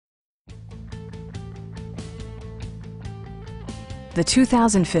the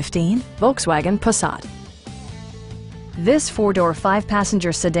 2015 Volkswagen Passat. This four-door,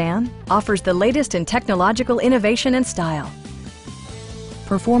 five-passenger sedan offers the latest in technological innovation and style.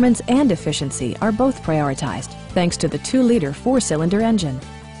 Performance and efficiency are both prioritized thanks to the 2-liter four-cylinder engine.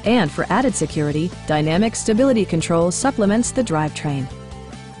 And for added security, dynamic stability control supplements the drivetrain.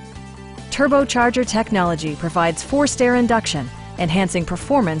 Turbocharger technology provides forced air induction, enhancing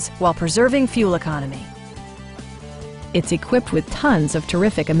performance while preserving fuel economy. It's equipped with tons of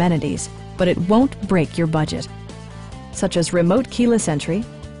terrific amenities, but it won't break your budget, such as remote keyless entry,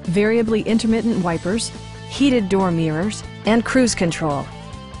 variably intermittent wipers, heated door mirrors, and cruise control.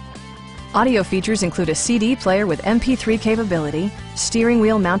 Audio features include a CD player with MP3 capability, steering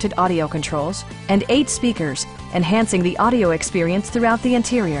wheel mounted audio controls, and 8 speakers, enhancing the audio experience throughout the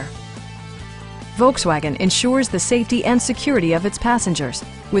interior. Volkswagen ensures the safety and security of its passengers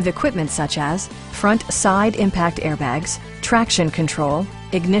with equipment such as front side impact airbags, traction control,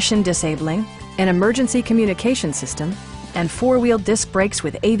 ignition disabling, an emergency communication system, and 4-wheel disc brakes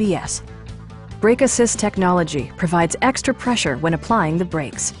with ABS. Brake Assist technology provides extra pressure when applying the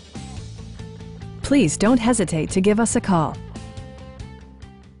brakes. Please don't hesitate to give us a call.